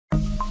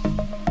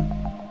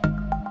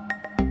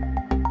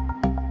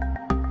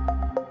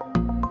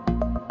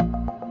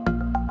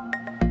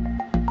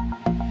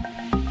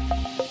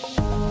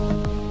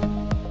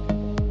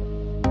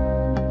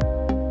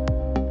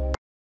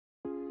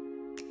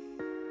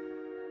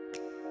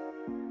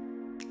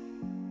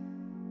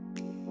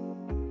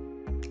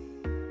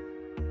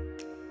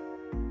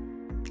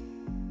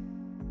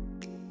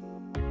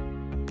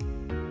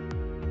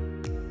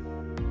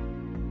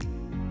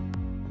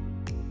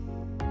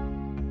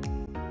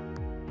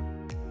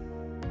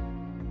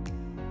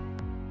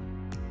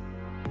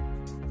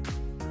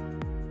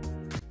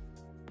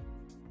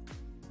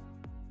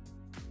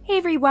Hey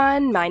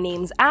everyone, my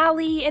name's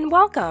Ali and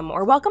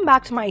welcome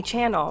back to my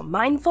channel,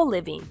 Mindful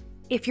Living.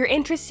 If you're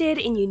interested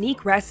in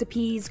unique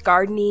recipes,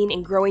 gardening,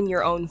 and growing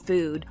your own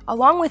food,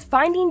 along with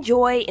finding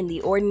joy in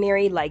the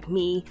ordinary like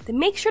me, then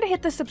make sure to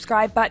hit the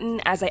subscribe button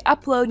as I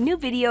upload new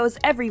videos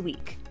every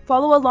week.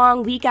 Follow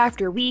along week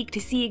after week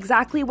to see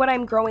exactly what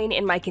I'm growing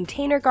in my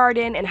container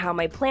garden and how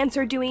my plants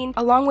are doing,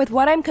 along with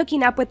what I'm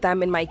cooking up with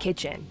them in my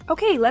kitchen.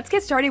 Okay, let's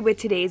get started with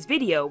today's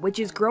video, which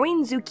is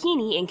growing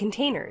zucchini in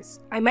containers.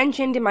 I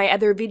mentioned in my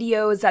other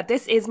videos that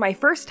this is my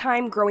first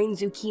time growing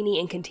zucchini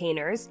in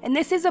containers, and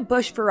this is a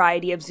bush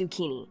variety of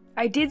zucchini.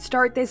 I did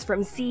start this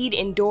from seed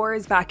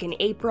indoors back in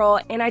April,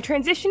 and I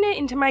transitioned it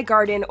into my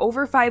garden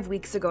over 5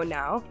 weeks ago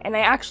now, and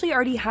I actually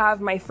already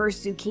have my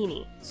first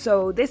zucchini.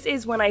 So this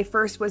is when I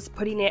first was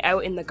putting it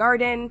out in the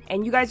garden,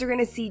 and you guys are going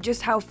to see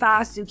just how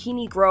fast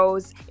zucchini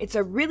grows. It's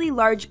a really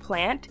large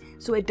plant,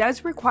 so it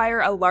does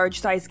require a large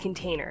size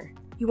container.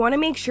 You want to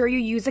make sure you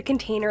use a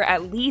container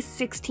at least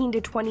 16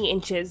 to 20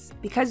 inches.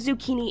 Because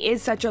zucchini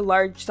is such a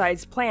large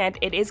size plant,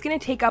 it is going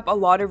to take up a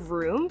lot of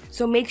room,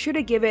 so make sure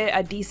to give it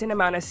a decent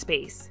amount of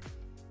space.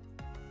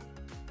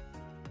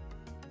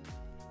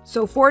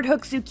 So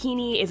Fordhook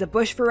zucchini is a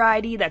bush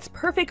variety that's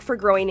perfect for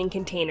growing in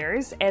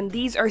containers, and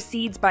these are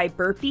seeds by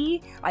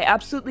Burpee. I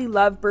absolutely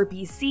love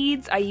Burpee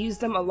seeds. I use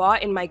them a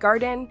lot in my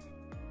garden.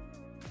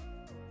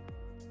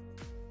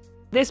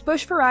 This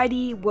bush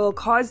variety will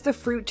cause the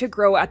fruit to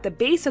grow at the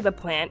base of the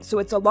plant, so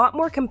it's a lot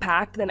more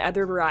compact than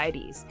other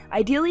varieties.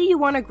 Ideally, you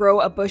want to grow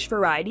a bush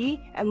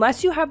variety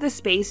unless you have the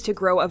space to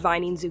grow a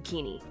vining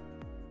zucchini.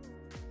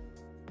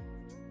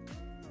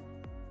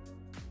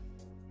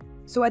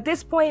 So at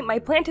this point, my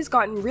plant has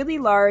gotten really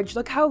large.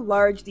 Look how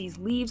large these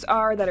leaves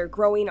are that are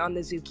growing on the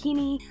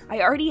zucchini.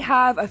 I already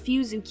have a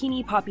few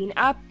zucchini popping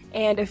up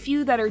and a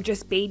few that are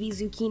just baby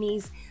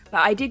zucchinis, but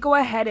I did go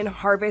ahead and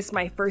harvest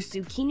my first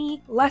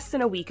zucchini less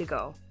than a week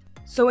ago.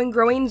 So in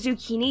growing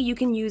zucchini, you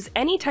can use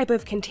any type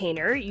of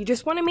container. You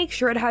just want to make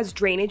sure it has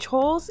drainage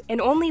holes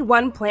and only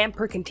one plant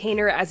per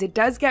container, as it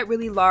does get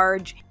really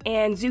large,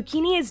 and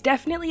zucchini is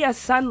definitely a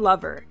sun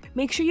lover.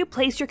 Make sure you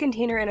place your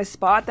container in a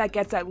spot that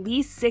gets at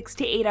least 6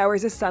 to 8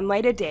 hours of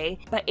sunlight a day,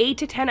 but 8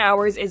 to 10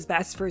 hours is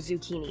best for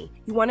zucchini.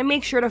 You want to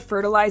make sure to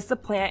fertilize the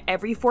plant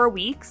every 4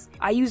 weeks.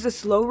 I use a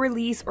slow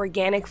release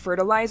organic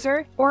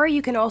fertilizer, or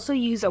you can also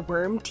use a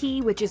worm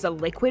tea, which is a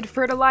liquid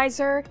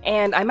fertilizer,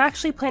 and I'm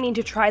actually planning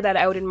to try that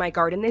out in my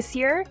garden this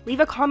year. Leave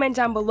a comment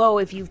down below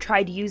if you've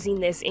tried using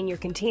this in your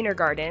container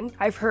garden.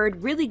 I've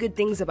heard really good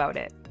things about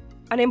it.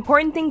 An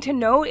important thing to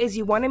note is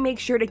you want to make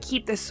sure to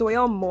keep the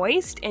soil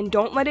moist and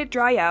don't let it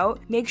dry out.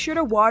 Make sure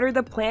to water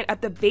the plant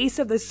at the base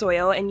of the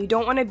soil, and you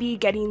don't want to be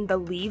getting the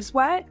leaves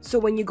wet. So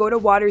when you go to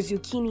water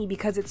zucchini,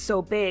 because it's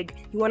so big,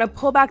 you want to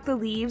pull back the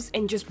leaves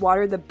and just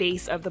water the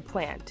base of the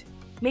plant.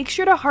 Make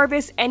sure to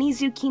harvest any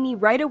zucchini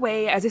right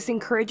away, as this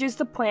encourages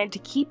the plant to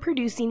keep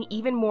producing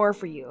even more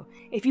for you.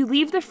 If you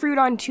leave the fruit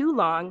on too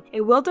long,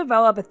 it will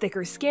develop a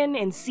thicker skin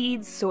and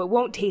seeds, so it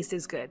won't taste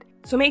as good.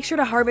 So make sure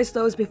to harvest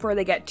those before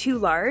they get too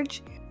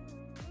large.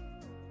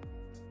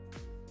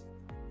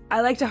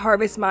 I like to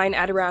harvest mine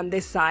at around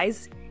this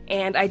size,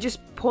 and I just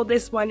pulled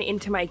this one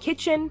into my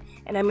kitchen,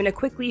 and I'm going to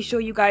quickly show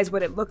you guys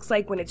what it looks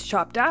like when it's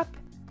chopped up.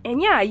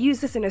 And yeah, I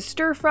used this in a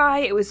stir fry.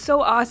 It was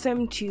so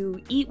awesome to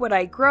eat what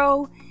I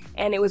grow,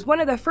 and it was one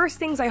of the first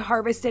things I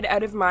harvested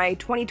out of my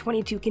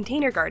 2022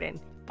 container garden.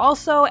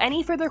 Also,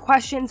 any further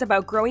questions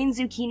about growing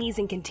zucchinis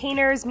in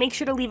containers, make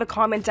sure to leave a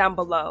comment down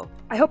below.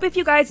 I hope if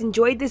you guys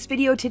enjoyed this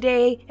video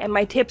today and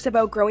my tips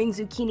about growing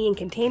zucchini in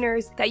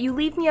containers, that you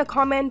leave me a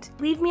comment,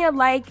 leave me a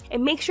like,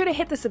 and make sure to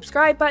hit the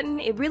subscribe button.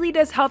 It really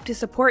does help to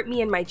support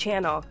me and my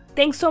channel.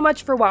 Thanks so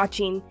much for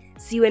watching.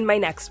 See you in my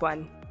next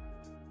one.